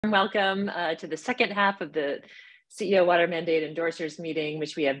Welcome to the second half of the CEO Water Mandate Endorsers meeting,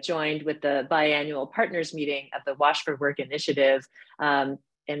 which we have joined with the biannual partners meeting of the WASH4Work initiative. And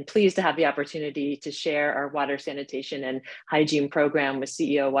pleased to have the opportunity to share our water sanitation and hygiene program with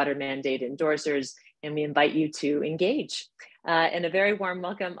CEO Water Mandate Endorsers, and we invite you to engage. And a very warm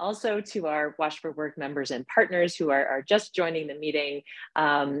welcome also to our WASH4Work members and partners who are just joining the meeting.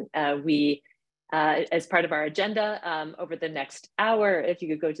 As part of our agenda over the next hour, if you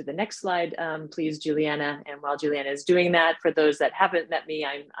could go to the next slide, please, Juliana. And while Juliana is doing that, for those that haven't met me,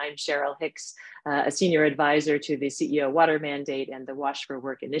 I'm Cheryl Hicks, a senior advisor to the CEO Water Mandate and the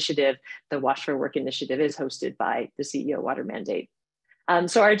WASH4Work initiative. The WASH4Work initiative is hosted by the CEO Water Mandate.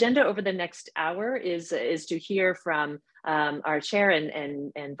 So our agenda over the next hour is to hear from our chair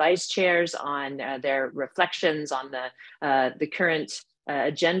and vice chairs on their reflections on the current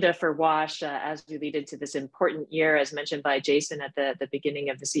agenda for WASH as we lead into this important year, as mentioned by Jason at the beginning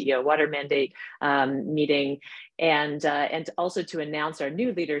of the CEO Water Mandate meeting, and also to announce our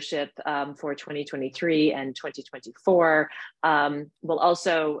new leadership for 2023 and 2024. We'll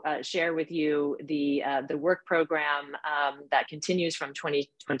also share with you the work program that continues from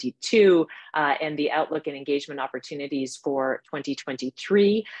 2022 and the outlook and engagement opportunities for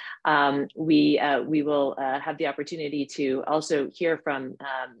 2023. We will have the opportunity to also hear from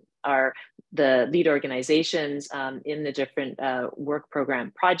the lead organizations in the different work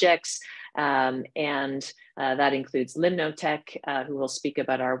program projects. That includes Limnotech, who will speak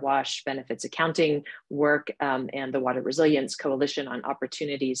about our WASH benefits accounting work, and the Water Resilience Coalition on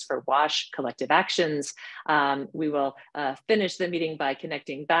opportunities for WASH collective actions. We will finish the meeting by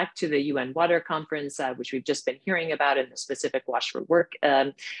connecting back to the UN Water Conference, which we've just been hearing about in the specific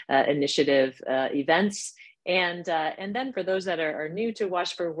WASH4Work initiative events. And then for those that are new to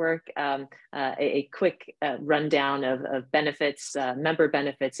WASH4Work, a quick rundown of benefits, member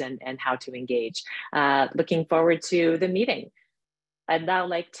benefits, and how to engage. Looking forward to the meeting. I'd now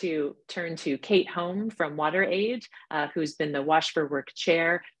like to turn to Kate Home from WaterAid, who's been the WASH4Work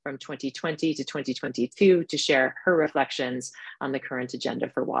chair from 2020 to 2022 to share her reflections on the current agenda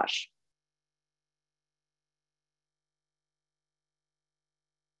for WASH.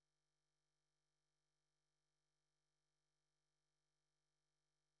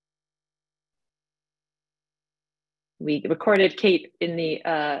 We recorded Kate in the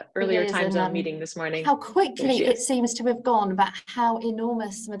earlier time zone meeting this morning. How quickly it seems to have gone, but how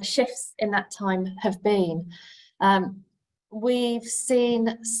enormous some of the shifts in that time have been. We've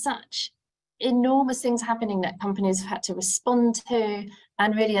seen such enormous things happening that companies have had to respond to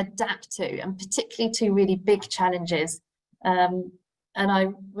and really adapt to, and particularly to really big challenges. And I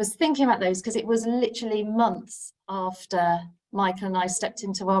was thinking about those because it was literally months after Michael and I stepped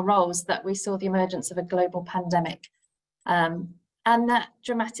into our roles that we saw the emergence of a global pandemic. And that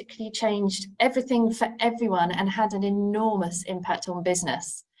dramatically changed everything for everyone and had an enormous impact on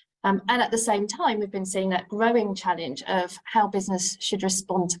business. And at the same time, we've been seeing that growing challenge of how business should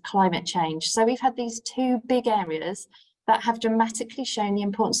respond to climate change. So we've had these two big areas that have dramatically shown the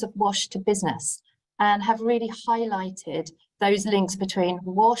importance of WASH to business and have really highlighted those links between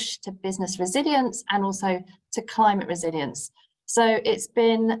WASH to business resilience and also to climate resilience. So it's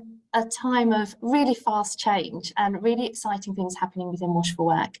been a time of really fast change and really exciting things happening within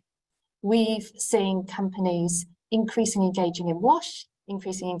WASH4Work. We've seen companies increasingly engaging in WASH,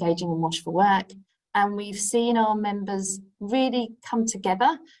 increasingly engaging in WASH4Work, and we've seen our members really come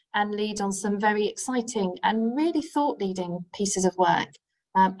together and lead on some very exciting and really thought-leading pieces of work.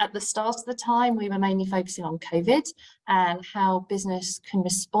 At the start of the time, we were mainly focusing on COVID and how business can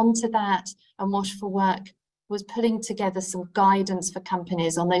respond to that, and WASH4Work was putting together some guidance for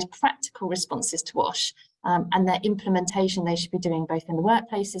companies on those practical responses to WASH and their implementation they should be doing both in the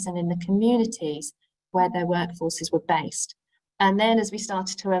workplaces and in the communities where their workforces were based. And then as we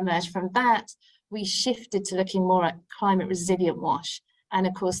started to emerge from that, we shifted to looking more at climate resilient WASH. And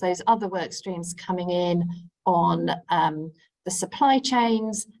of course, those other work streams coming in on the supply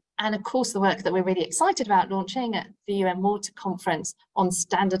chains, and of course, the work that we're really excited about launching at the UN Water Conference on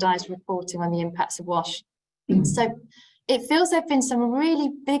standardized reporting on the impacts of WASH. So it feels there have been some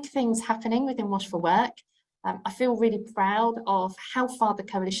really big things happening within WASH4Work. I feel really proud of how far the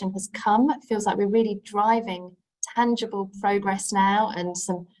coalition has come. It feels like we're really driving tangible progress now and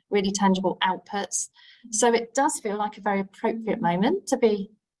some really tangible outputs. So it does feel like a very appropriate moment to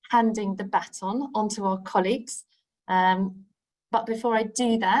be handing the baton onto our colleagues. But before I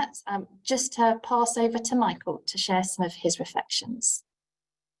do that, just to pass over to Michael to share some of his reflections.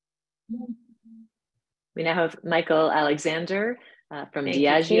 We now have Michael Alexander from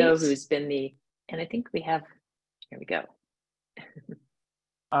Diageo, who's been and I think we have, here we go.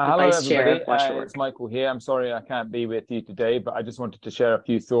 the Hello, Vice Chair everybody. of WASH4Work. It's Michael here. I'm sorry I can't be with you today, but I just wanted to share a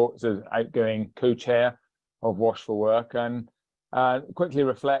few thoughts as outgoing co-chair of WASH4Work and quickly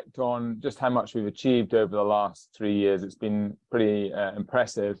reflect on just how much we've achieved over the last 3 years. It's been pretty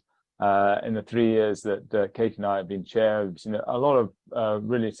impressive. In the 3 years that Kate and I have been chair, we've seen a lot of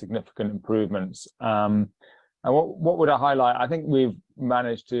really significant improvements. And what would I highlight? I think we've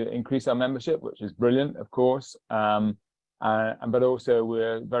managed to increase our membership, which is brilliant, of course. But also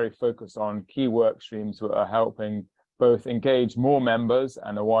we're very focused on key work streams that are helping both engage more members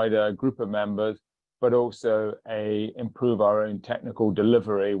and a wider group of members, but also improve our own technical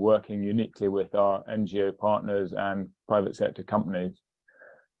delivery, working uniquely with our NGO partners and private sector companies.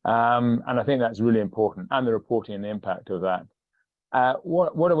 And I think that's really important, and the reporting and the impact of that.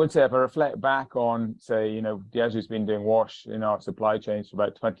 What I would say, if I reflect back on, say, Diageo's been doing WASH in our supply chains for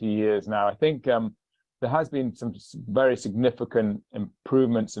about 20 years now, I think there has been some very significant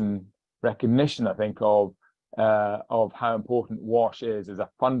improvements and recognition, I think, of how important WASH is as a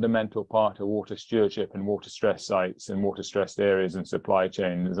fundamental part of water stewardship and water stress sites and water stressed areas and supply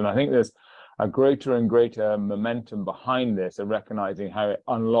chains. And I think there's a greater and greater momentum behind this, of recognizing how it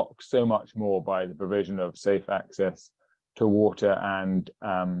unlocks so much more by the provision of safe access to water and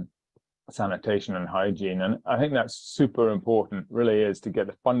sanitation and hygiene. And I think that's super important, really, is to get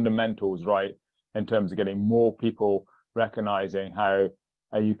the fundamentals right in terms of getting more people recognizing how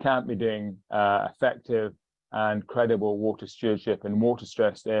you can't be doing effective and credible water stewardship in water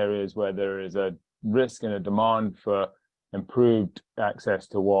stressed areas where there is a risk and a demand for improved access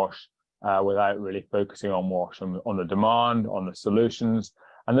to WASH without really focusing on WASH, on the demand, on the solutions.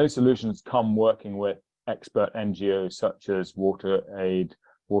 And those solutions come working with expert NGOs such as WaterAid,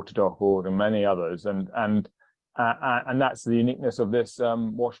 Water.org, and many others. And that's the uniqueness of this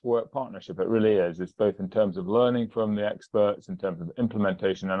WASH4Work partnership. It really is. It's both in terms of learning from the experts, in terms of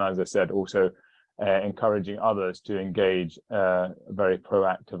implementation, and as I said, also encouraging others to engage very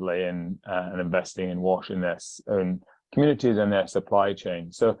proactively in and investing in WASH in their own communities and their supply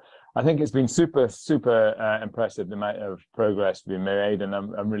chain. So I think it's been super impressive, the amount of progress being made, and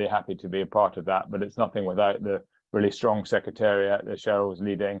I'm really happy to be a part of that. But it's nothing without the really strong secretariat that Cheryl's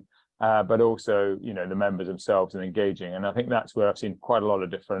leading, but also the members themselves and engaging. And I think that's where I've seen quite a lot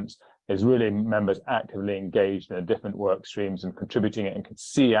of difference, is really members actively engaged in the different work streams and contributing it, and can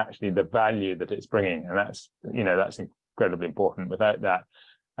see actually the value that it's bringing. And that's that's incredibly important. Without that,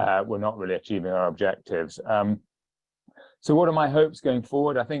 we're not really achieving our objectives. So what are my hopes going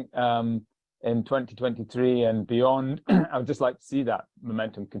forward? I think in 2023 and beyond, I would just like to see that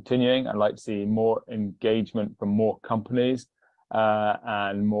momentum continuing. I'd like to see more engagement from more companies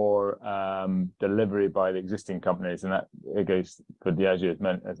and more delivery by the existing companies. And that it goes for Diageo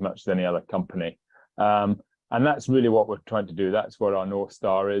as much as any other company. And that's really what we're trying to do. That's what our North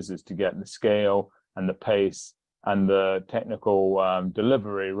Star is to get the scale and the pace and the technical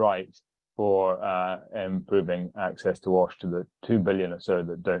delivery right for improving access to WASH to the 2 billion or so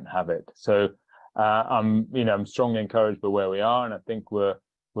that don't have it. So I'm strongly encouraged by where we are, and I think we're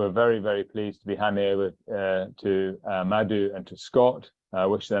very, very pleased to be handing over to Madhu and to Scott. I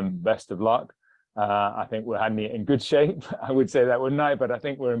wish them best of luck. I think we're handing it in good shape. I would say that, wouldn't I? But I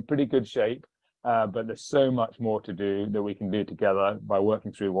think we're in pretty good shape. But there's so much more to do that we can do together by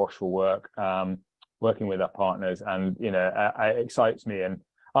working through WASH4Work, working with our partners, and it excites me. And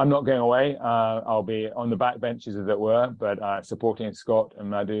I'm not going away. I'll be on the back benches, as it were, but supporting Scott and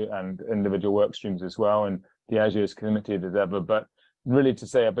Madhu and individual work streams as well. And Diageo is committed as ever. But really to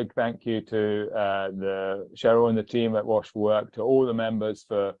say a big thank you to the Cheryl and the team at WASH4Work, to all the members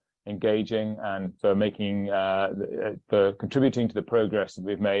for engaging and for making for contributing to the progress that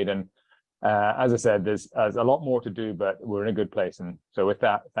we've made. And as I said, there's a lot more to do, but we're in a good place. And so with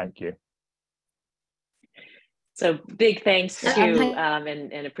that, thank you. So big thanks to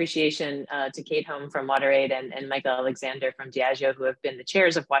and appreciation to Kate Holm from WaterAid and Michael Alexander from Diageo, who have been the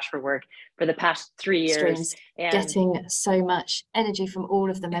chairs of WASH4Work for the past 3 years. And getting so much energy from all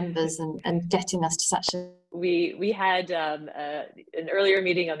of the members and getting us to such a... We had an earlier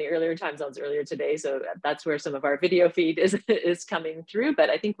meeting on the earlier time zones earlier today, so that's where some of our video feed is coming through, but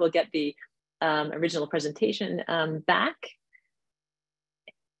I think we'll get the original presentation back.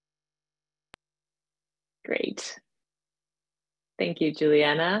 Great. Thank you,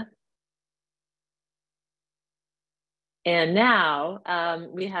 Juliana. And now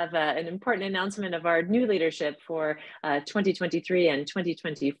we have an important announcement of our new leadership for 2023 and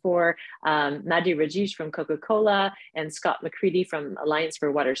 2024. Madhu Rajesh from Coca-Cola and Scott McCready from Alliance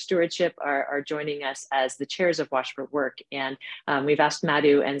for Water Stewardship are joining us as the chairs of WASH4Work. And we've asked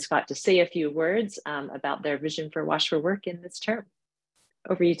Madhu and Scott to say a few words about their vision for WASH4Work in this term.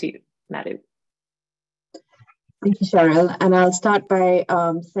 over to you, Madhu. Thank you, Cheryl. And I'll start by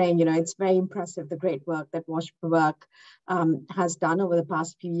saying, it's very impressive, the great work that WASH4Work has done over the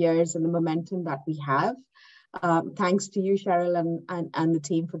past few years and the momentum that we have. Thanks to you, Cheryl, and the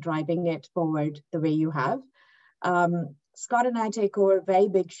team for driving it forward the way you have. Scott and I take over very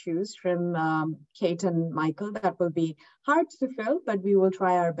big shoes from Kate and Michael that will be hard to fill, but we will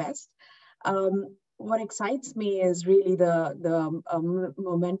try our best. What excites me is really the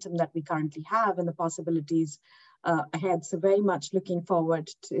momentum that we currently have and the possibilities ahead. So very much looking forward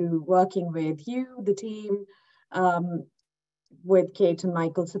to working with you, the team, with Kate and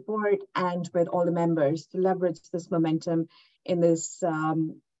Michael's support, and with all the members to leverage this momentum in this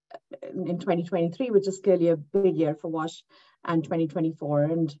in 2023, which is clearly a big year for WASH, and 2024,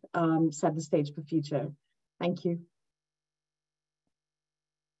 and set the stage for future. Thank you.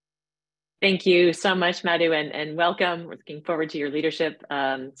 Thank you so much, Madhu, and welcome. We're looking forward to your leadership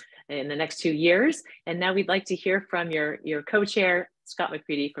in the next 2 years. And now we'd like to hear from your co-chair, Scott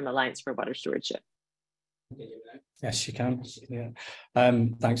McCready from Alliance for Water Stewardship. Yes, you can. Yeah.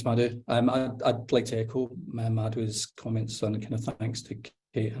 Thanks, Madhu. I'd like to echo Madhu's comments on kind of thanks to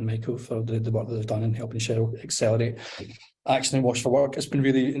Kate and Michael for the work that they've done in helping Cheryl accelerate action in WASH4Work. It's been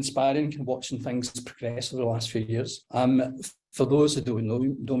really inspiring watching things progress over the last few years. For those who don't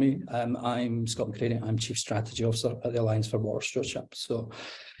know me, I'm Scott McCready. I'm Chief Strategy Officer at the Alliance for Water Stewardship. So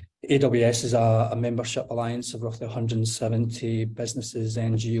AWS is a membership alliance of roughly 170 businesses,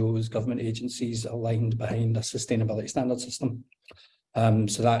 NGOs, government agencies aligned behind a sustainability standard system.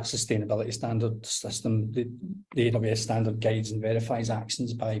 So that sustainability standard system, the AWS standard guides and verifies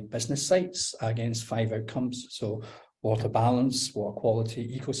actions by business sites against 5 outcomes. So water balance, water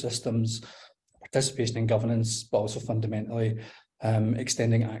quality, ecosystems, participation in governance, but also fundamentally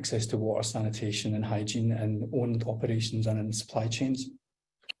extending access to water, sanitation and hygiene in owned operations and in supply chains.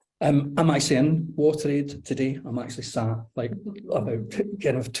 I'm actually in WaterAid today. I'm actually sat like about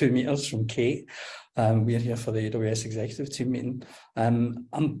kind of 2 meters from Kate. We're here for the AWS executive team meeting.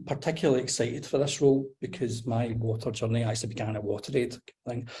 I'm particularly excited for this role because my water journey actually began at WaterAid.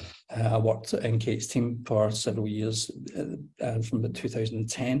 I worked in Kate's team for several years from about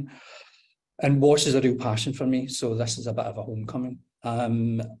 2010. And WASH is a real passion for me, so this is a bit of a homecoming.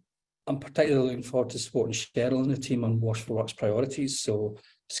 I'm particularly looking forward to supporting Cheryl and the team on WASH4Work's priorities, so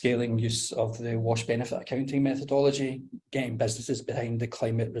scaling use of the WASH benefit accounting methodology, getting businesses behind the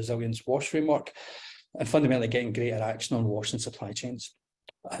climate resilience WASH framework, and fundamentally getting greater action on WASH and supply chains.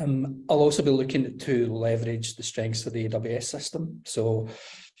 I'll also be looking to leverage the strengths of the AWS system, so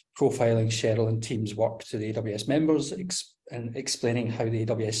profiling Cheryl and team's work to the AWS members and explaining how the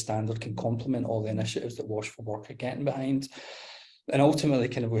AWS standard can complement all the initiatives that WASH4Work are getting behind. And ultimately,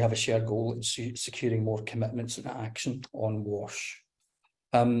 we have a shared goal in securing more commitments and action on WASH.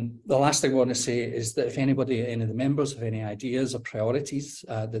 The last thing I want to say is that if any of the members have any ideas or priorities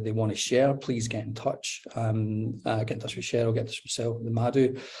that they want to share, please get in touch. Get in touch with Cheryl, get in touch with myself, with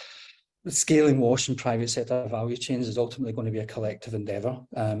Madhu. Scaling WASH and private sector value chains is ultimately going to be a collective endeavour.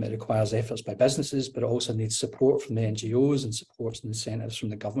 It requires efforts by businesses, but it also needs support from the NGOs and supports and incentives from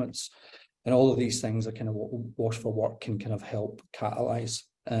the governments. And all of these things are what WASH4Work can help catalyse.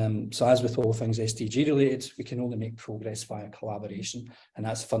 So as with all things SDG related, we can only make progress via collaboration. And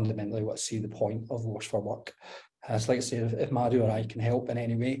that's fundamentally what I see the point of WASH4Work. I'd like to say, if Madhu or I can help in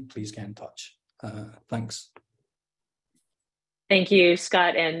any way, please get in touch. Thanks. Thank you,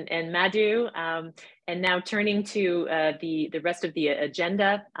 Scott and Madhu. And now turning to the rest of the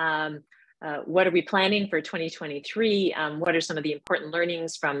agenda. What are we planning for 2023? What are some of the important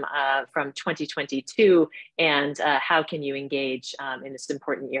learnings from 2022? And how can you engage in this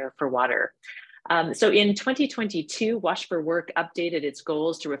important year for water? So in 2022, WASH4Work updated its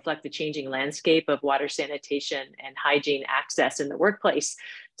goals to reflect the changing landscape of water sanitation and hygiene access in the workplace,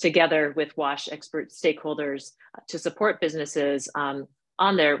 together with WASH expert stakeholders to support businesses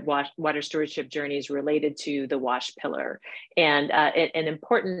on their water stewardship journeys related to the WASH pillar. And an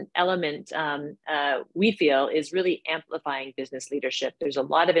important element we feel is really amplifying business leadership. There's a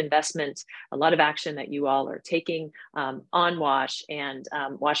lot of investment, a lot of action that you all are taking on WASH, and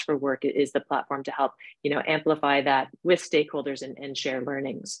WASH4Work is the platform to help amplify that with stakeholders and share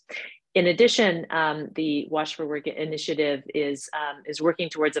learnings. In addition, the WASH4Work initiative is working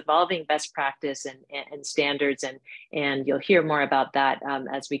towards evolving best practice and standards, and you'll hear more about that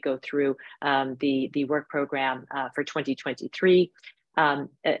as we go through the work program for 2023. An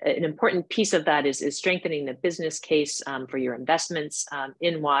important piece of that is strengthening the business case for your investments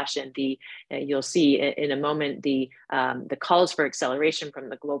in WASH, and you'll see in a moment the calls for acceleration from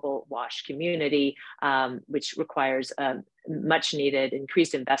the global WASH community, which requires much needed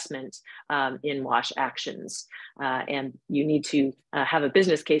increased investment in WASH actions. And you need to have a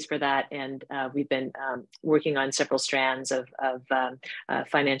business case for that. And we've been working on several strands of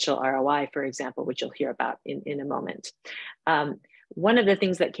financial ROI, for example, which you'll hear about in a moment. One of the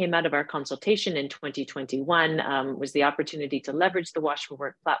things that came out of our consultation in 2021 was the opportunity to leverage the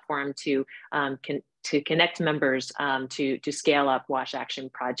WASH4Work platform to connect members to scale up WASH action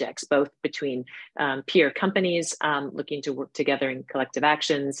projects, both between peer companies looking to work together in collective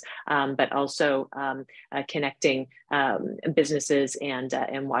actions, but also connecting businesses and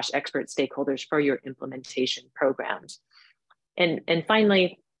WASH expert stakeholders for your implementation programs. And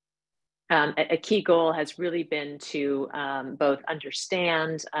finally, a key goal has really been to both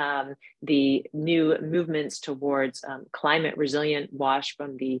understand the new movements towards climate resilient WASH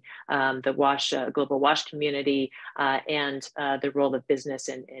from the WASH global WASH community, and the role of business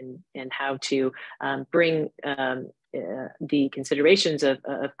and how to bring the considerations of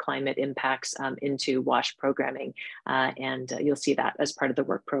climate impacts into WASH programming, and you'll see that as part of the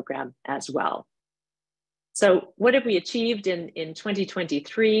work program as well. So what have we achieved in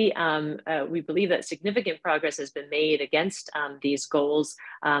 2023? We believe that significant progress has been made against these goals.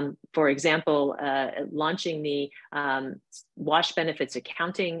 For example, launching the WASH benefits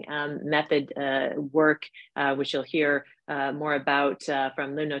accounting method work, which you'll hear more about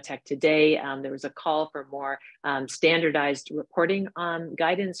from Lunotech today. There was a call for more standardized reporting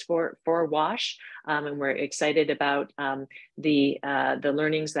guidance for WASH, and we're excited about the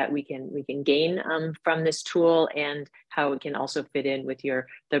learnings that we can gain from this tool, and how it can also fit in with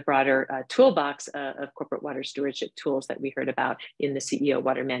the broader toolbox of corporate water stewardship tools that we heard about in the CEO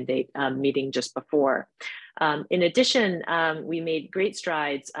Water Mandate meeting just before. In addition, we made great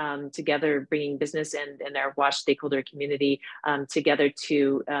strides together, bringing business and our WASH stakeholder community together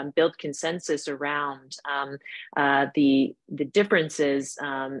to build consensus around the differences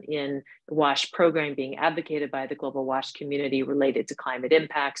in WASH program being advocated by the global WASH community related to climate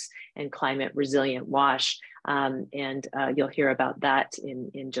impacts and climate resilient WASH. And you'll hear about that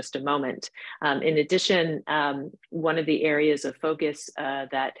in just a moment. In addition, one of the areas of focus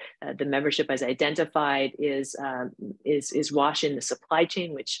that the membership has identified is WASH in the supply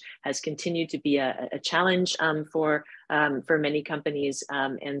chain, which has continued to be a challenge for many companies.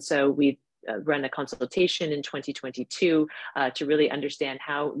 And so we've run a consultation in 2022 to really understand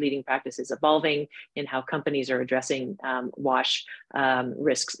how leading practice is evolving and how companies are addressing WASH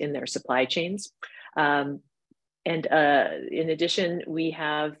risks in their supply chains. And in addition, we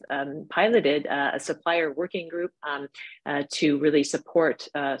have piloted a supplier working group to really support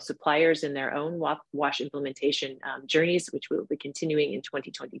suppliers in their own WASH implementation journeys, which will be continuing in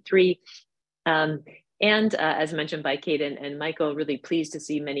 2023. And as mentioned by Kate and Michael, really pleased to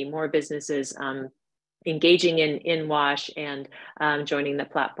see many more businesses engaging in WASH and joining the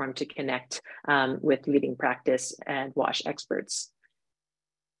platform to connect with leading practice and WASH experts.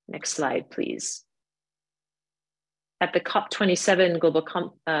 Next slide, please. At the COP27 Global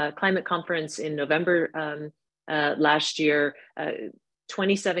Climate Conference in November last year,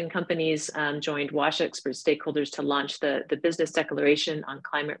 27 companies joined WASH expert stakeholders to launch the Business Declaration on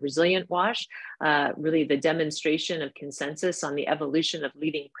Climate Resilient WASH, really the demonstration of consensus on the evolution of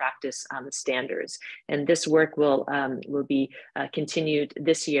leading practice standards. And this work will be continued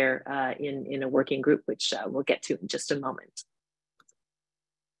this year in a working group, which we'll get to in just a moment.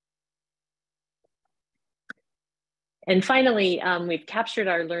 And finally, we've captured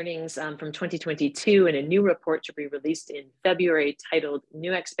our learnings from 2022 in a new report to be released in February titled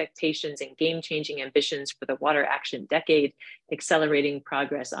New Expectations and Game-Changing Ambitions for the Water Action Decade, Accelerating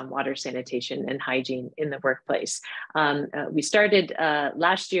Progress on Water Sanitation and Hygiene in the Workplace. We started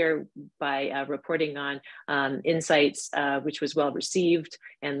last year by reporting on insights, which was well received,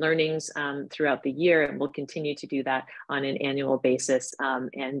 and learnings throughout the year, and we'll continue to do that on an annual basis.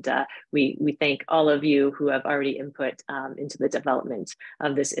 We thank all of you who have already input into the development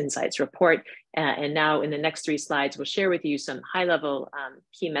of this insights report. And now in the next 3 slides, we'll share with you some high-level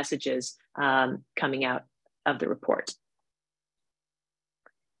key messages coming out of the report.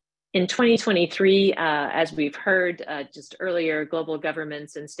 In 2023, as we've heard just earlier, global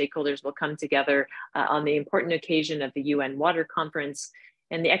governments and stakeholders will come together on the important occasion of the UN Water Conference,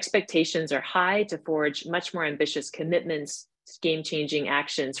 and the expectations are high to forge much more ambitious commitments, game-changing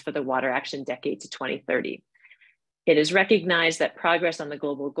actions for the Water Action Decade to 2030. It is recognized that progress on the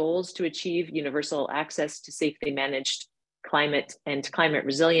global goals to achieve universal access to safely managed climate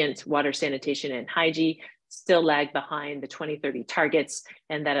resilient water, sanitation, and hygiene still lag behind the 2030 targets,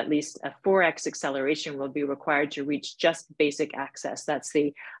 and that at least a 4x acceleration will be required to reach just basic access. That's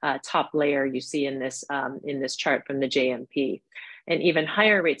the top layer you see in this chart from the JMP. And even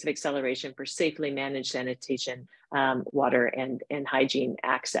higher rates of acceleration for safely managed sanitation, water, and hygiene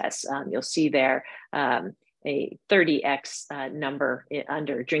access. You'll see there a 30x number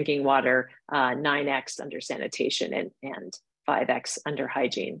under drinking water, 9x under sanitation, and 5x under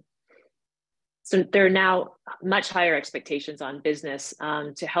hygiene. So there are now much higher expectations on business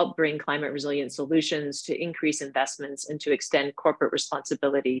to help bring climate resilient solutions, to increase investments, and to extend corporate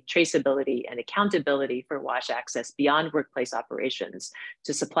responsibility, traceability, and accountability for WASH access beyond workplace operations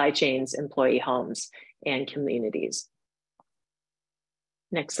to supply chains, employee homes, and communities.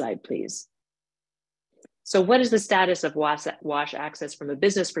 Next slide, please. So what is the status of WASH access from a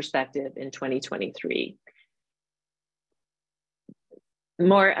business perspective in 2023?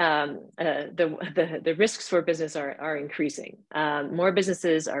 The risks for business are increasing. More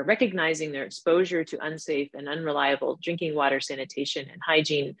businesses are recognizing their exposure to unsafe and unreliable drinking water, sanitation, and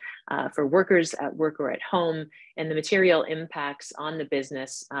hygiene for workers at work or at home, and the material impacts on the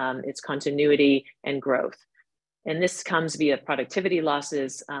business, its continuity and growth. And this comes via productivity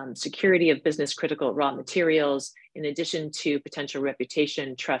losses, security of business critical raw materials, in addition to potential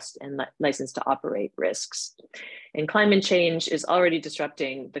reputation, trust, and license to operate risks. And climate change is already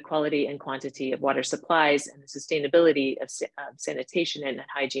disrupting the quality and quantity of water supplies and the sustainability of sanitation and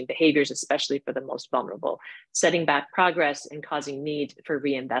hygiene behaviors, especially for the most vulnerable, setting back progress and causing need for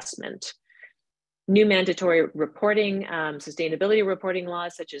reinvestment. New mandatory reporting, sustainability reporting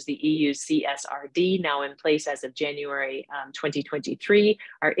laws, such as the EU CSRD, now in place as of January 2023,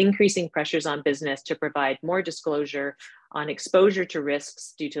 are increasing pressures on business to provide more disclosure on exposure to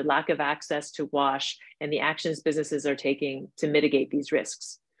risks due to lack of access to WASH and the actions businesses are taking to mitigate these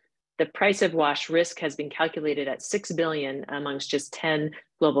risks. The price of WASH risk has been calculated at $6 billion amongst just 10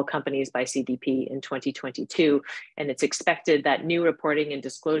 global companies by CDP in 2022, and it's expected that new reporting and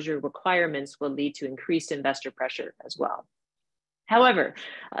disclosure requirements will lead to increased investor pressure as well. However,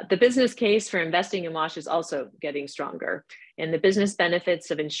 the business case for investing in WASH is also getting stronger, and the business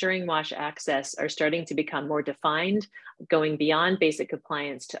benefits of ensuring WASH access are starting to become more defined, going beyond basic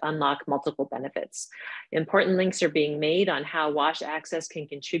compliance to unlock multiple benefits. Important links are being made on how WASH access can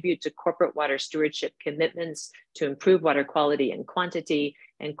contribute to corporate water stewardship commitments to improve water quality and quantity,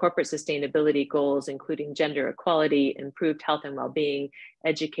 and corporate sustainability goals, including gender equality, improved health and well-being,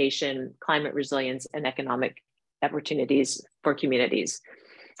 education, climate resilience, and economic opportunities for communities.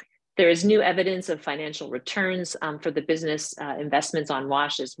 There is new evidence of financial returns for the business investments on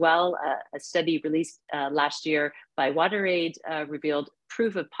WASH as well. A study released last year by WaterAid revealed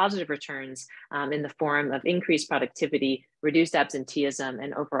proof of positive returns in the form of increased productivity, reduced absenteeism,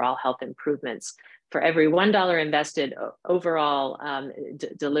 and overall health improvements. For every $1 invested, overall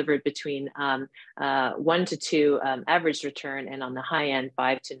delivered between 1 to 2 average return, and on the high end,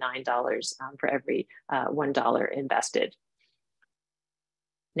 $5 to $9 for every $1 invested.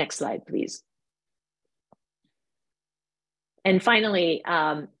 Next slide, please. And finally,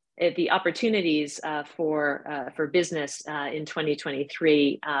 the opportunities for business in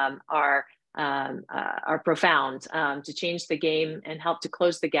 2023 are profound to change the game and help to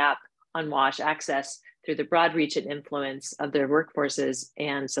close the gap on WASH access through the broad reach and influence of their workforces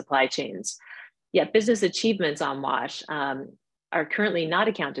and supply chains. Yet business achievements on WASH are currently not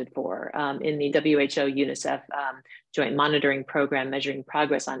accounted for in the WHO UNICEF Joint Monitoring Program measuring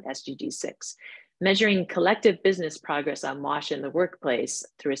progress on SDG 6. Measuring collective business progress on WASH in the workplace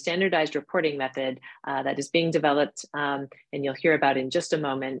through a standardized reporting method that is being developed, and you'll hear about in just a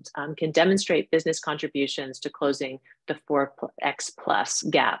moment, can demonstrate business contributions to closing the 4x plus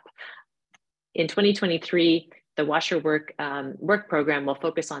gap. In 2023, the WASH4Work work program will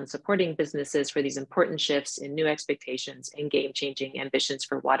focus on supporting businesses for these important shifts in new expectations and game-changing ambitions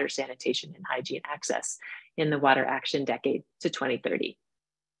for water, sanitation, and hygiene access in the Water Action Decade to 2030.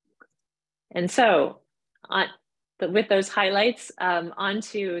 And so, with those highlights,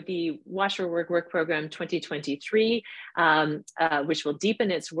 onto the WASH4Work work program 2023, which will deepen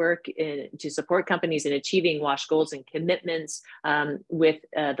its work to support companies in achieving WASH goals and commitments with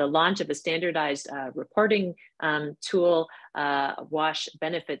the launch of a standardized reporting tool, WASH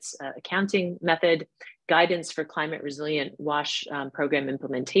benefits accounting method, guidance for climate resilient WASH program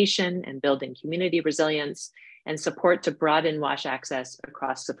implementation and building community resilience, and support to broaden WASH access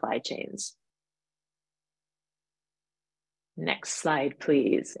across supply chains. Next slide,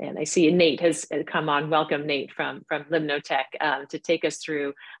 please. And I see Nate has come on. Welcome, Nate, from Limnotech to take us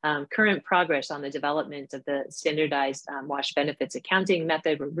through current progress on the development of the standardized WASH benefits accounting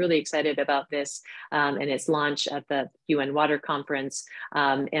method. We're really excited about this and its launch at the UN Water Conference.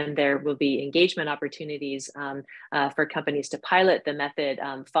 And there will be engagement opportunities for companies to pilot the method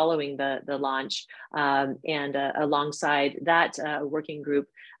following the launch. And alongside that, a working group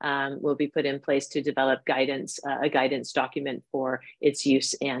will be put in place to develop guidance, a guidance document for its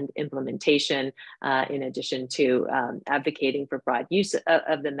use and implementation, in addition to advocating for broad use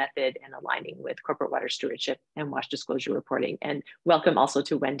of the method and aligning with corporate water stewardship and WASH disclosure reporting. And welcome also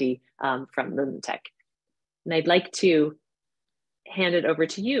to Wendy from Limnotech. And I'd like to hand it over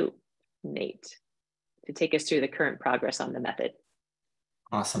to you, Nate, to take us through the current progress on the method.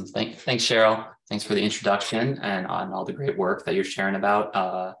 Awesome. Thanks, Cheryl. Thanks for the introduction and on all the great work that you're sharing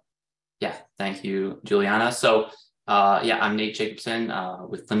about. Yeah, thank you, Juliana. So yeah, I'm Nate Jacobson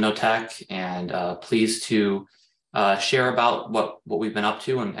with Limnotech, and pleased to share about what we've been up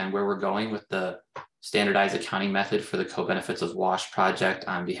to and where we're going with the standardized accounting method for the co-benefits of WASH project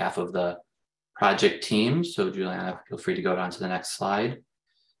on behalf of the project team. So Juliana, feel free to go down to the next slide.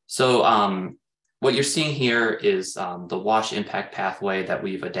 So what you're seeing here is the WASH impact pathway that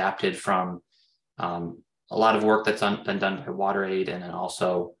we've adapted from a lot of work that's been done by WaterAid, and then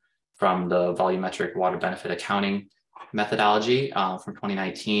also from the volumetric water benefit accounting methodology from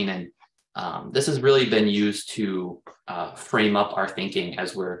 2019. And this has really been used to frame up our thinking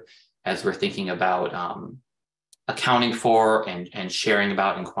as we're thinking about accounting for and sharing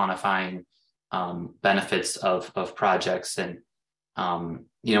about and quantifying benefits of projects. And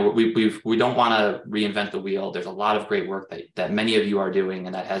you know, we don't want to reinvent the wheel. There's a lot of great work that many of you are doing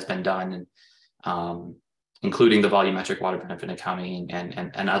and that has been done, and including the volumetric water benefit accounting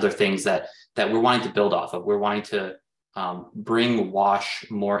and other things that we're wanting to build off of. We're wanting to bring WASH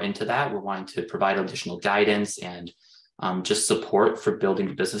more into that. We're wanting to provide additional guidance and just support for building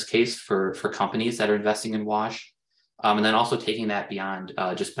the business case for companies that are investing in WASH. And then also taking that beyond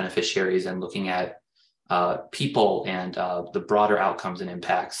just beneficiaries and looking at people and the broader outcomes and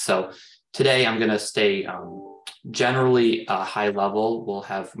impacts. So today I'm going to stay generally high level. We'll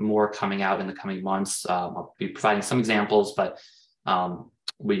have more coming out in the coming months. I'll be providing some examples, but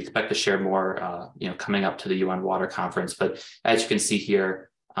we expect to share more you know, coming up to the UN Water Conference. But as you can see here,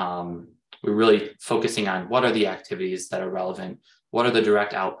 we're really focusing on what are the activities that are relevant, what are the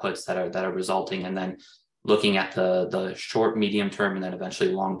direct outputs that are resulting, and then looking at the short, medium term, and then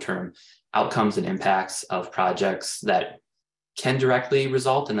eventually long term outcomes and impacts of projects that can directly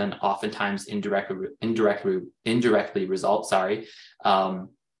result, and then oftentimes indirectly result,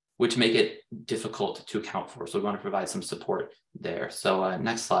 which make it difficult to account for. So we want to provide some support there. So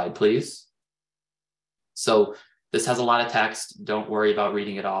next slide, please. So this has a lot of text. Don't worry about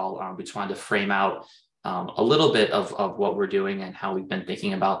reading it all. We just wanted to frame out a little bit of what we're doing and how we've been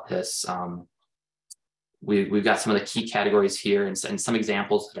thinking about this. We've got some of the key categories here and some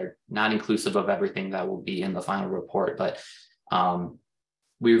examples that are not inclusive of everything that will be in the final report, but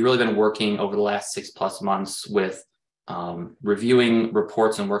we've really been working over the last 6+ months with reviewing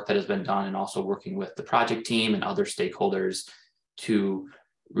reports and work that has been done, and also working with the project team and other stakeholders to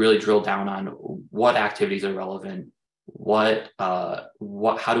really drill down on what activities are relevant,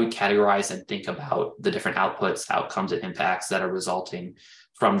 how do we categorize and think about the different outputs, outcomes, and impacts that are resulting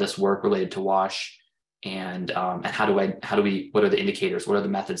from this work related to WASH, and what are the indicators, what are the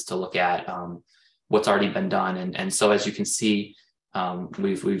methods to look at, what's already been done. And so as you can see,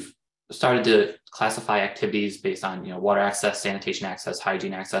 we've started to classify activities based on, you know, water access, sanitation access,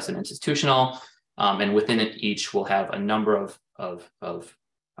 hygiene access, and institutional. And within it each, we'll have a number of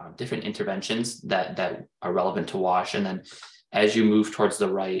different interventions that are relevant to WASH. And then as you move towards the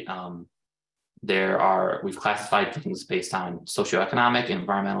right, we've classified things based on socioeconomic,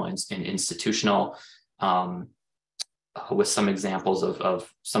 environmental, and institutional, with some examples of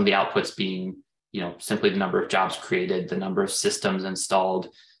some of the outputs being, you know, simply the number of jobs created, the number of systems installed,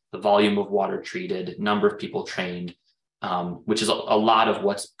 the volume of water treated, number of people trained, which is a lot of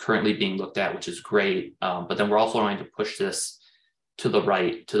what's currently being looked at, which is great. But then we're also trying to push this to the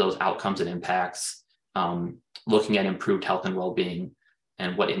right, to those outcomes and impacts, looking at improved health and well-being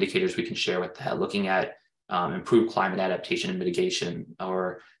and what indicators we can share with that, looking at improved climate adaptation and mitigation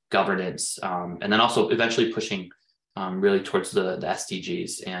or governance, and then also eventually pushing really towards the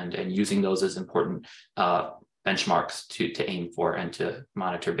SDGs and using those as important benchmarks to aim for and to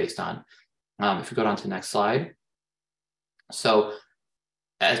monitor based on. If we go down to the next slide. So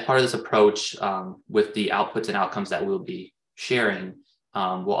as part of this approach, with the outputs and outcomes that we'll be sharing,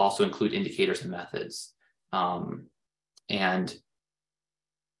 we'll also include indicators and methods. and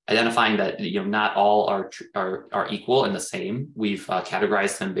identifying that not all are equal and the same. We've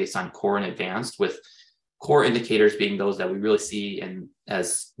categorized them based on core and advanced, with core indicators being those that we really see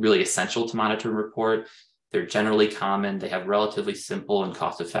as really essential to monitor and report. They're generally common. They have relatively simple and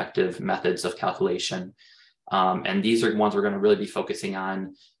cost-effective methods of calculation. And these are ones we're going to really be focusing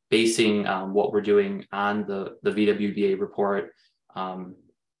on, basing what we're doing on the VWBA report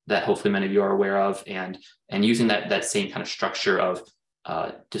that hopefully many of you are aware of, and using that same kind of structure of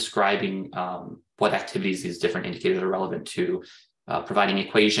describing what activities these different indicators are relevant to, providing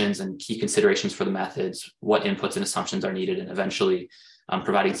equations and key considerations for the methods, what inputs and assumptions are needed, and eventually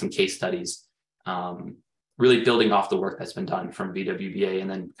providing some case studies, really building off the work that's been done from VWBA, and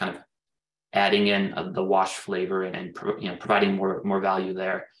then kind of adding in the WASH flavor and providing more value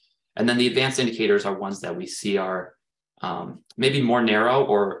there. And then the advanced indicators are ones that we see are maybe more narrow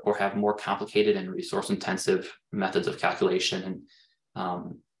or have more complicated and resource intensive methods of calculation.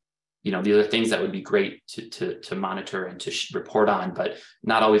 And these are things that would be great to monitor and to report on, but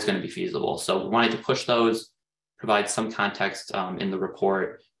not always going to be feasible. So we wanted to push those, provide some context in the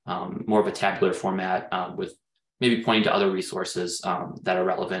report, more of a tabular format with maybe pointing to other resources that are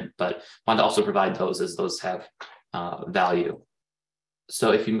relevant, but wanted to also provide those as those have value.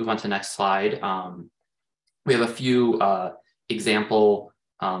 So if you move on to the next slide, we have a few example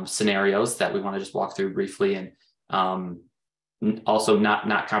scenarios that we want to just walk through briefly, and also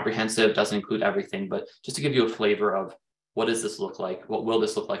not comprehensive, doesn't include everything, but just to give you a flavor of what does this look like, what will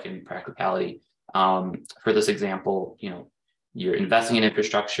this look like in practicality. For this example, you're investing in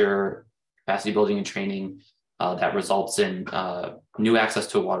infrastructure, capacity building and training that results in new access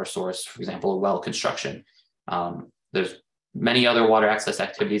to a water source, for example, a well construction. There's many other water access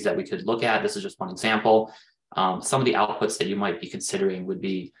activities that we could look at. This is just one example. Some of the outputs that you might be considering would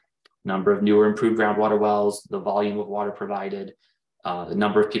be number of newer improved groundwater wells, the volume of water provided, the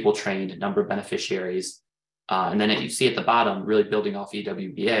number of people trained, number of beneficiaries. And then you see at the bottom, really building off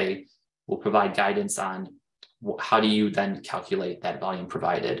EWBA, will provide guidance on how do you then calculate that volume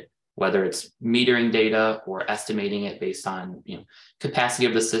provided, whether it's metering data or estimating it based on capacity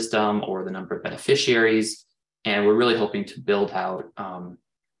of the system or the number of beneficiaries. And we're really hoping to build out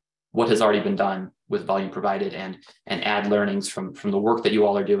what has already been done with volume provided and add learnings from the work that you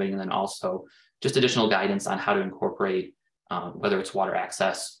all are doing, and then also just additional guidance on how to incorporate whether it's water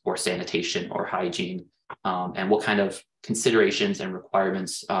access or sanitation or hygiene, and what kind of considerations and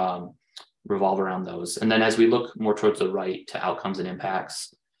requirements revolve around those. And then as we look more towards the right to outcomes and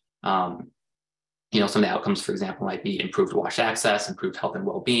impacts, some of the outcomes, for example, might be improved WASH access, improved health and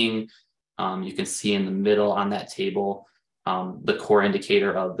well-being. You can see in the middle on that table the core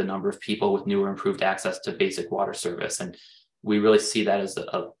indicator of the number of people with new or improved access to basic water service. And we really see that as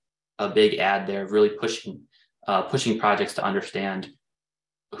a big add there, really pushing projects to understand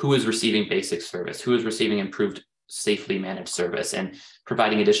who is receiving basic service, who is receiving improved safely managed service, and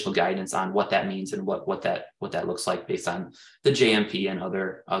providing additional guidance on what that means and what that looks like based on the JMP and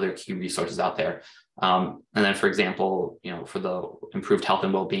other key resources out there. And then, for example, for the improved health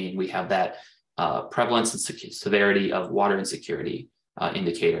and well-being, we have that prevalence and severity of water insecurity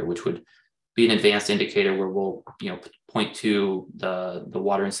indicator, which would be an advanced indicator where we'll point to the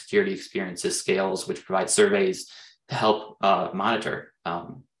water insecurity experiences scales, which provide surveys to help monitor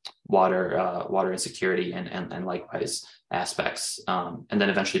water insecurity and likewise aspects, and then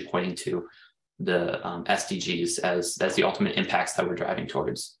eventually pointing to the SDGs as the ultimate impacts that we're driving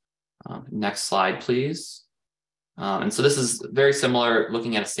towards. Next slide, please. And so this is very similar,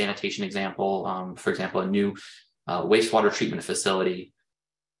 looking at a sanitation example, for example, a new wastewater treatment facility.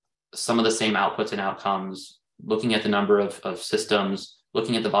 Some of the same outputs and outcomes, looking at the number of systems,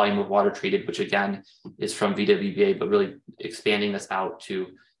 looking at the volume of water treated, which again is from VWBA, but really expanding this out to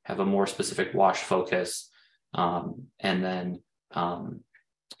have a more specific WASH focus. And then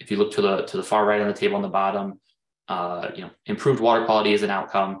if you look to the far right on the table on the bottom, improved water quality is an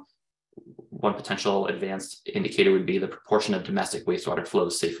outcome. One potential advanced indicator would be the proportion of domestic wastewater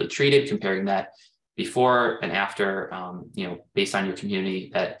flows safely treated, comparing that before and after, based on your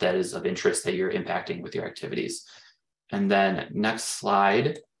community that is of interest that you're impacting with your activities. And then next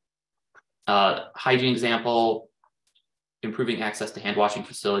slide, hygiene example, improving access to hand washing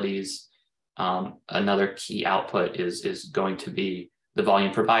facilities. Another key output is going to be the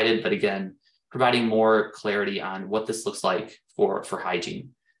volume provided, but again, providing more clarity on what this looks like for hygiene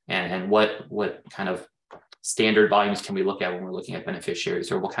and what kind of standard volumes can we look at when we're looking at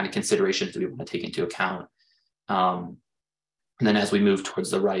beneficiaries, or what kind of considerations do we want to take into account. And then as we move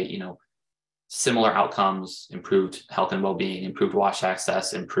towards the right, similar outcomes, improved health and well-being, improved WASH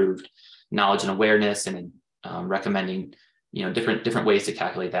access, improved knowledge and awareness, and recommending, different ways to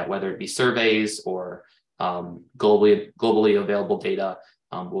calculate that, whether it be surveys or globally available data.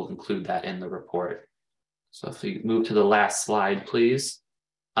 We'll include that in the report. So if we move to the last slide, please.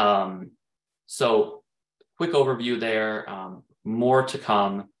 So quick overview there, more to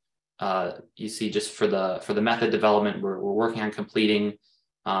come. You see, just for the method development, we're working on completing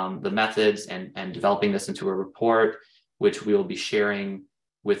the methods and developing this into a report, which we will be sharing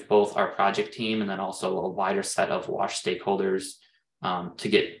with both our project team and then also a wider set of WASH stakeholders to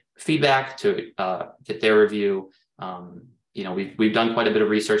get feedback, to get their review. We've done quite a bit of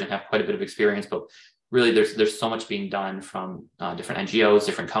research and have quite a bit of experience, but really there's so much being done from different NGOs,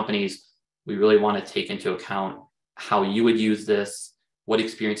 different companies. We really want to take into account how you would use this, what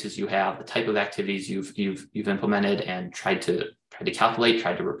experiences you have, the type of activities you've implemented and tried to calculate,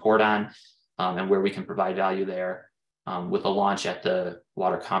 tried to report on, and where we can provide value there, with a launch at the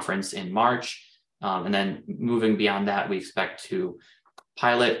Water Conference in March. And then moving beyond that, we expect to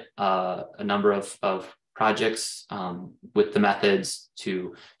pilot a number of projects with the methods,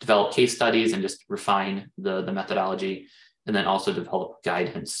 to develop case studies and just refine the methodology, and then also develop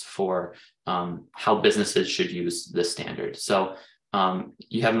guidance for how businesses should use this standard. So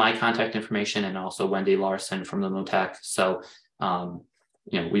you have my contact information and also Wendy Larson from the MOTEC. So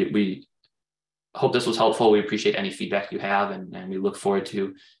we hope this was helpful. We appreciate any feedback you have, and we look forward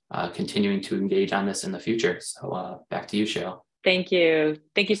to continuing to engage on this in the future. So back to you, Cheryl. Thank you.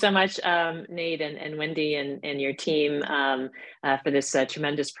 Thank you so much, Nate and Wendy and your team for this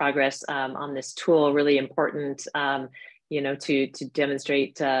tremendous progress on this tool. Really important, to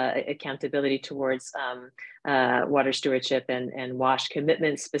demonstrate accountability towards water stewardship and WASH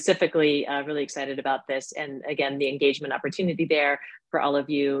commitments specifically. Really excited about this. And again, the engagement opportunity there for all of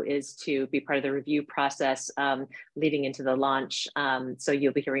you is to be part of the review process leading into the launch. So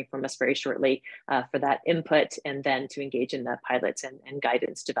you'll be hearing from us very shortly for that input, and then to engage in the pilots and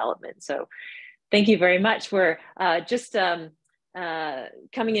guidance development. So thank you very much. We're just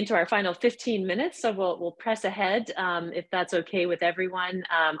coming into our final 15 minutes, so we'll press ahead if that's okay with everyone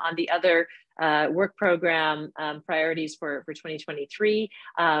on the other work program priorities for 2023.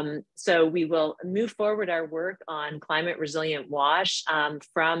 So we will move forward our work on climate resilient WASH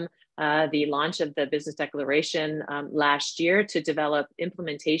from the launch of the business declaration last year to develop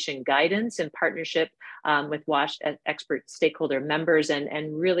implementation guidance in partnership with WASH expert stakeholder members,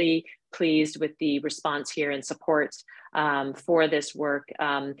 and really pleased with the response here and support for this work.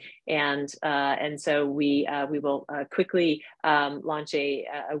 And so we will quickly launch a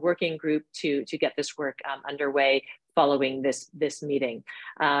working group to get this work underway following this meeting.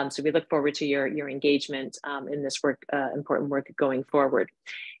 So we look forward to your engagement in this work, important work going forward.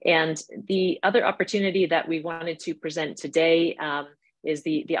 And the other opportunity that we wanted to present today is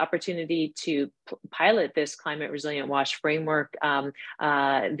the opportunity to pilot this climate resilient WASH framework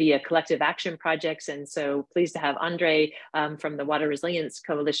via collective action projects. And so pleased to have Andre from the Water Resilience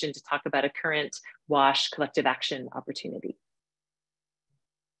Coalition to talk about a current WASH collective action opportunity.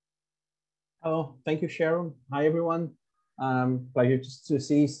 Hello, thank you, Cheryl. Hi, everyone. Pleasure to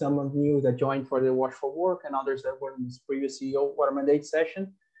see some of you that joined for the WASH4Work and others that were in this previous CEO Water Mandate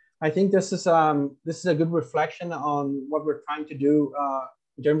session. I think this is a good reflection on what we're trying to do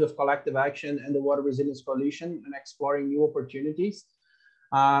in terms of collective action and the Water Resilience Coalition and exploring new opportunities.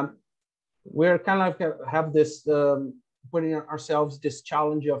 We're kind of have this putting ourselves this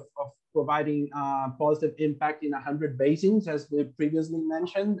challenge of providing positive impact in 100 basins, as we previously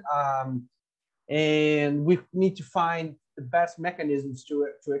mentioned. And we need to find the best mechanisms to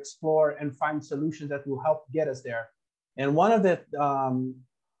explore and find solutions that will help get us there. And one of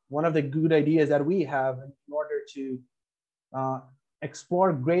the good ideas that we have in order to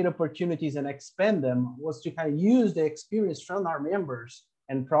explore great opportunities and expand them was to kind of use the experience from our members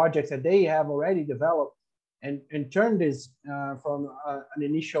and projects that they have already developed and turn this from an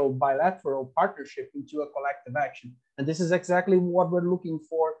initial bilateral partnership into a collective action. And this is exactly what we're looking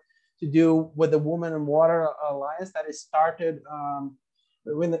for to do with the Women in Water Alliance that is started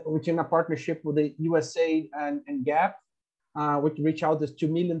within a partnership with the USAID and GAP, which reach out to 2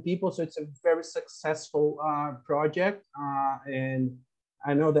 million people. So it's a very successful project. And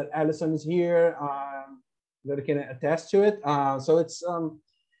I know that Alison is here that can attest to it. So it's,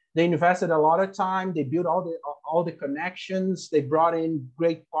 they invested a lot of time. They built all the connections. They brought in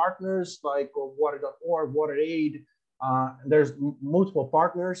great partners like Water.org, WaterAid. There's multiple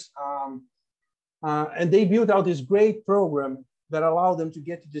partners. And they built out this great program that allowed them to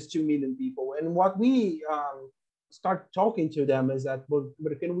get to this 2 million people. And what we start talking to them is that, well,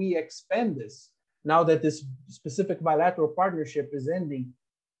 but can we expand this now that this specific bilateral partnership is ending?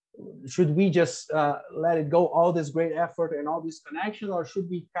 should we just let it go, all this great effort and all this connection, or should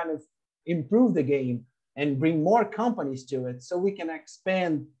we kind of improve the game and bring more companies to it so we can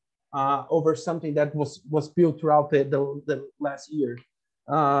expand over something that was built throughout the last year,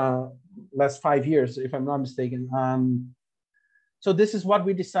 last 5 years, if I'm not mistaken. So this is what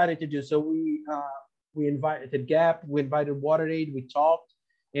we decided to do. So we invited Gap, we invited WaterAid, we talked,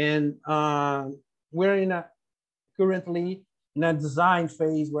 and we're currently in a design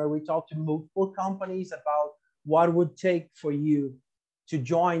phase where we talk to multiple companies about what it would take for you to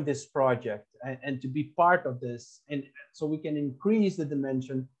join this project and to be part of this, and so we can increase the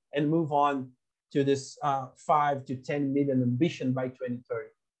dimension and move on to this 5 to 10 million ambition by 2030.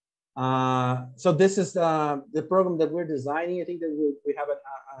 So this is the program that we're designing. I think that we have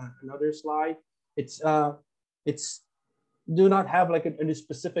another slide. It's do not have like a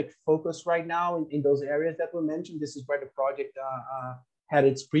specific focus right now in those areas that were mentioned. This is where the project had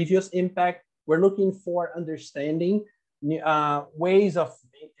its previous impact. We're looking for understanding ways of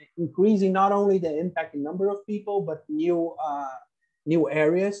increasing not only the impact in number of people, but new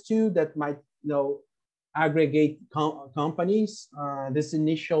areas too that might aggregate companies. This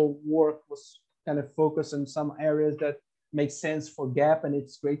initial work was kind of focused on some areas that make sense for Gap and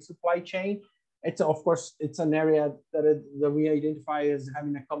its great supply chain. Of course, it's an area that we identify as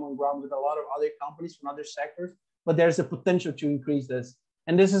having a common ground with a lot of other companies from other sectors, but there's a potential to increase this.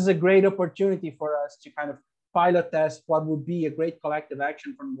 And this is a great opportunity for us to kind of pilot test what would be a great collective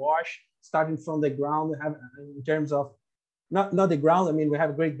action from WASH, starting from the ground in terms of, not the ground, I mean, we have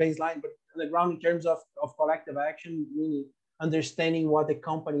a great baseline, but the ground in terms of collective action, meaning understanding what the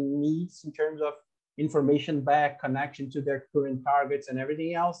company needs in terms of information back, connection to their current targets and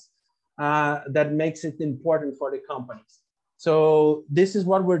everything else. That makes it important for the companies. So this is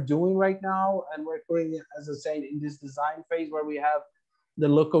what we're doing right now. And we're currently, as I said, in this design phase where we have the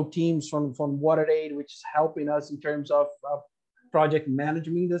local teams from WaterAid, which is helping us in terms of project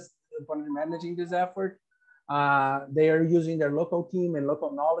managing this effort. They are using their local team and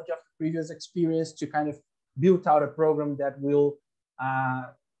local knowledge of the previous experience to kind of build out a program that will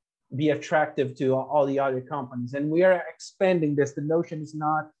be attractive to all the other companies. And we are expanding this. The notion is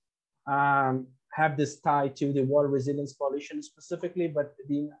not have this tie to the Water Resilience Coalition specifically, but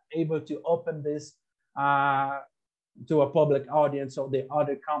being able to open this to a public audience so the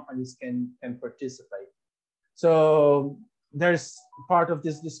other companies can participate. So there's part of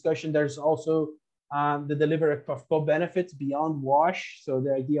this discussion, there's also the delivery of co-benefits beyond WASH. So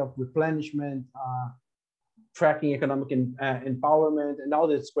the idea of replenishment, tracking economic empowerment, and all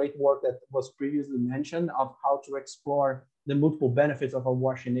this great work that was previously mentioned of how to explore the multiple benefits of a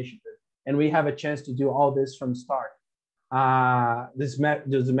WASH initiative. And we have a chance to do all this from start. This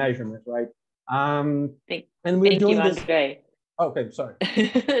measurement, right? And we're doing this. Andre. Okay, sorry.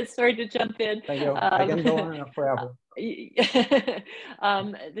 Sorry to jump in. Thank you. I can go on forever.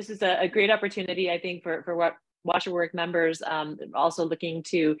 This is a great opportunity, I think, for what WASH4Work members, also looking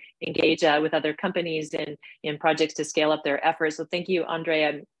to engage with other companies in projects to scale up their efforts. So thank you, Andre.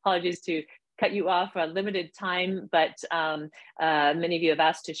 And apologies to cut you off a limited time, but many of you have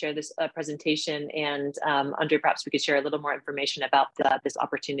asked to share this presentation, and Andre, perhaps we could share a little more information about this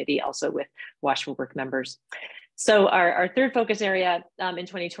opportunity also with WASH4Work members. So our third focus area in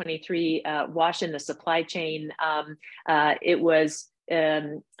 2023, WASH in the supply chain. It was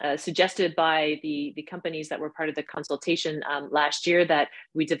suggested by the companies that were part of the consultation last year that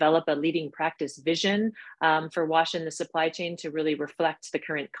we develop a leading practice vision for WASH in the supply chain to really reflect the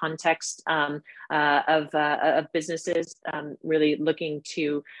current context of businesses really looking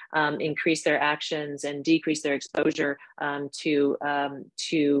to increase their actions and decrease their exposure to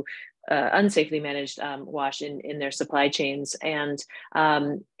unsafely managed WASH in their supply chains. And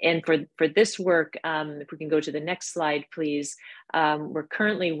for this work, if we can go to the next slide, please. We're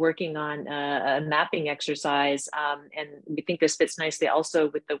currently working on a mapping exercise, and we think this fits nicely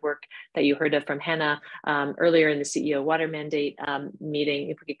also with the work that you heard of from Hannah earlier in the CEO Water Mandate meeting.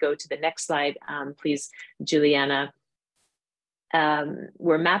 If we could go to the next slide, please, Juliana.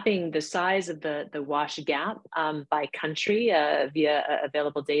 We're mapping the size of the WASH gap by country via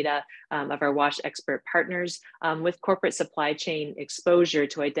available data of our WASH expert partners with corporate supply chain exposure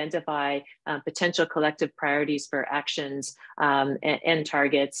to identify potential collective priorities for actions and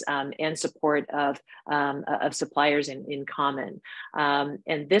targets and support of suppliers in common.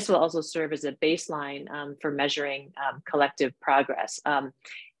 And this will also serve as a baseline for measuring collective progress.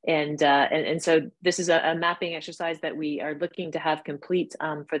 And so this is a mapping exercise that we are looking to have complete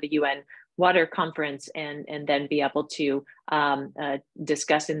for the UN Water Conference, and then be able to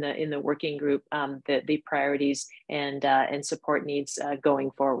discuss in the working group the priorities and support needs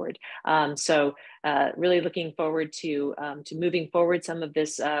going forward. So really looking forward to moving forward some of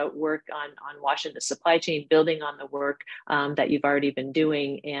this work on WASH in the supply chain, building on the work that you've already been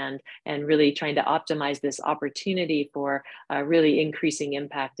doing, and really trying to optimize this opportunity for really increasing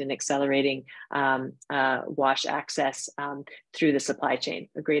impact and accelerating WASH access through the supply chain.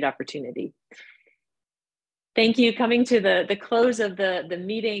 A great opportunity. Thank you. Coming to the close of the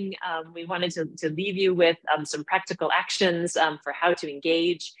meeting, we wanted to leave you with some practical actions for how to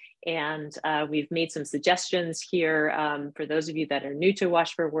engage. And we've made some suggestions here for those of you that are new to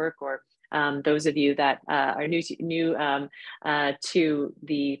WASH4Work, or those of you that are new to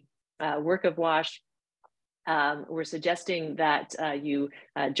the work of WASH. We're suggesting that you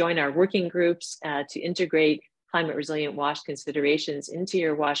join our working groups to integrate climate resilient WASH considerations into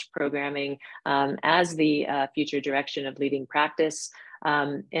your WASH programming as the future direction of leading practice,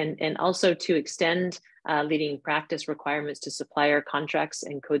 and also to extend leading practice requirements to supplier contracts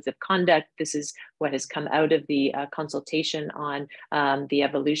and codes of conduct. This is what has come out of the consultation on the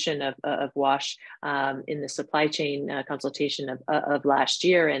evolution of WASH in the supply chain consultation of last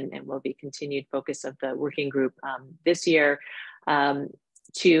year, and will be continued focus of the working group this year.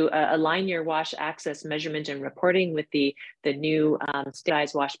 To align your WASH access measurement and reporting with the new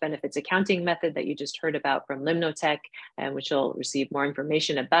standardized WASH benefits accounting method that you just heard about from Limnotech, and which you'll receive more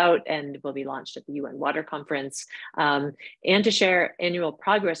information about and will be launched at the UN Water Conference, and to share annual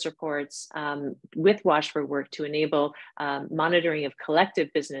progress reports with WASH4Work to enable monitoring of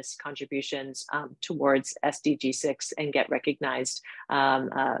collective business contributions towards SDG 6 and get recognized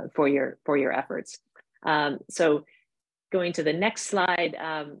for your efforts. So going to the next slide,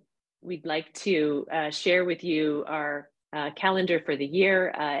 we'd like to share with you our calendar for the year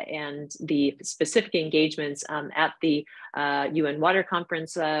and the specific engagements at the UN Water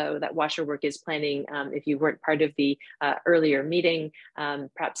Conference that WASH4Work is planning. If you weren't part of the earlier meeting,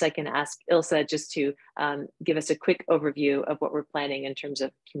 perhaps I can ask Ilse just to give us a quick overview of what we're planning in terms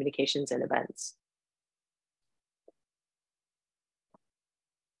of communications and events.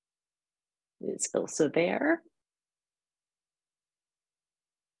 Is Ilse there?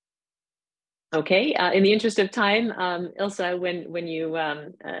 Okay, in the interest of time, Ilse, when you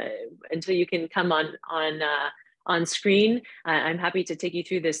until you can come on screen, I'm happy to take you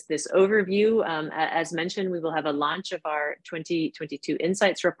through this overview. As mentioned, we will have a launch of our 2022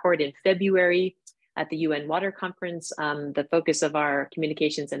 Insights Report in February at the UN Water Conference. The focus of our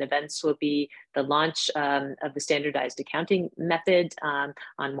communications and events will be the launch of the standardized accounting method on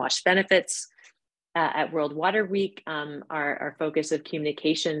WASH benefits. At World Water Week, our focus of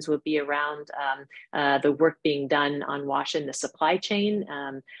communications will be around the work being done on WASH in the supply chain,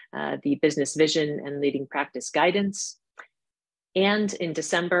 the business vision and leading practice guidance. And in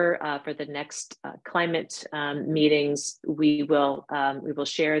December, for the next climate meetings, we will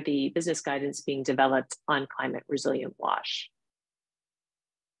share the business guidance being developed on climate resilient WASH.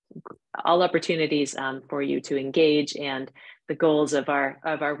 All opportunities for you to engage, and the goals of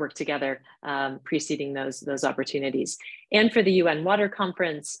our work together preceding those opportunities. And for the UN Water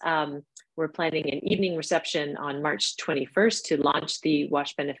Conference, we're planning an evening reception on March 21st to launch the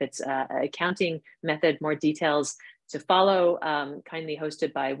WASH benefits accounting method. More details to follow, kindly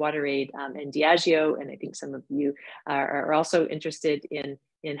hosted by WaterAid and Diageo. And I think some of you are also interested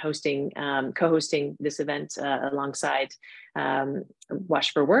in hosting, co-hosting this event alongside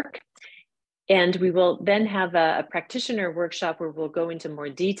WASH4Work. And we will then have a practitioner workshop where we'll go into more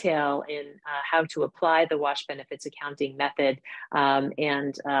detail in how to apply the WASH benefits accounting method,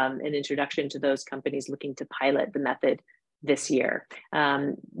 and an introduction to those companies looking to pilot the method this year.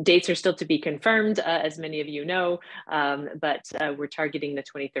 Dates are still to be confirmed, as many of you know, but we're targeting the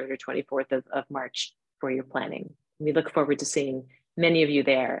 23rd or 24th of March for your planning. We look forward to seeing many of you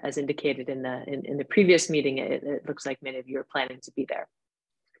there. As indicated in the previous meeting, it looks like many of you are planning to be there.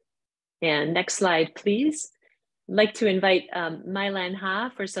 And next slide, please. I'd like to invite Mylan Ha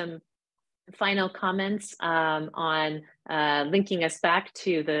for some final comments on linking us back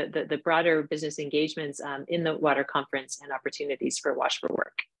to the broader business engagements in the Water Conference and opportunities for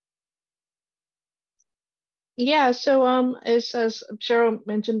WASH4Work. Yeah, so as Cheryl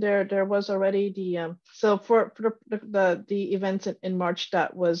mentioned, there was already the so for the events in March,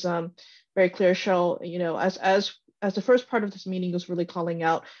 that was very clear. Cheryl, you know, as the first part of this meeting was really calling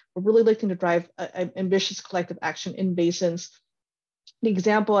out, we're really looking to drive ambitious collective action in basins. The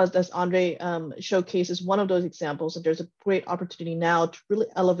example, as Andre showcased, is one of those examples, that there's a great opportunity now to really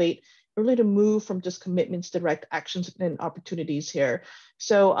elevate really to move from just commitments to direct actions and opportunities here.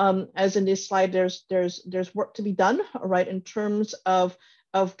 So as in this slide, there's work to be done, all right, in terms of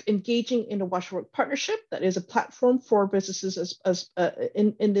engaging in a WASH4Work partnership that is a platform for businesses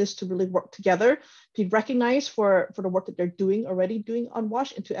in this to really work together, to be recognized for the work that they're already doing on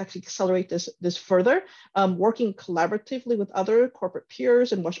WASH, and to actually accelerate this further, working collaboratively with other corporate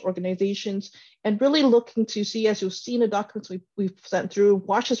peers and WASH organizations, and really looking to see, as you'll see in the documents we've sent through,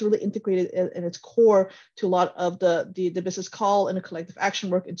 WASH is really integrated in its core to a lot of the business call and the collective action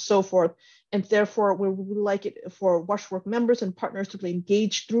work and so forth. And therefore, we would like it for WASH4Work members and partners to really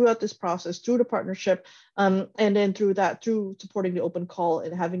engage throughout this process, through the partnership, and then through supporting the open call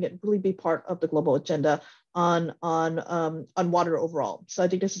and having it really be part of the global agenda on water overall. So I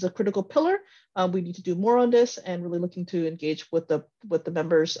think this is a critical pillar. We need to do more on this, and really looking to engage with the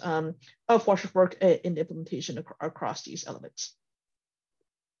members of WASH4Work in the implementation across these elements.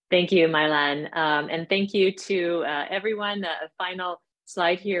 Thank you, Mylan, and thank you to everyone. A final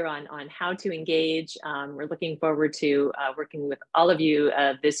slide here on how to engage. We're looking forward to working with all of you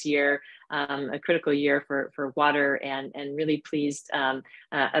this year, a critical year for water, and really pleased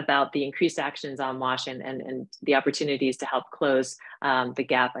about the increased actions on WASH and the opportunities to help close the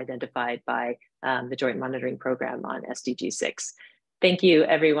gap identified by the Joint Monitoring Program on SDG 6. Thank you,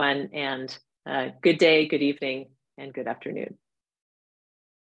 everyone, and good day, good evening, and good afternoon.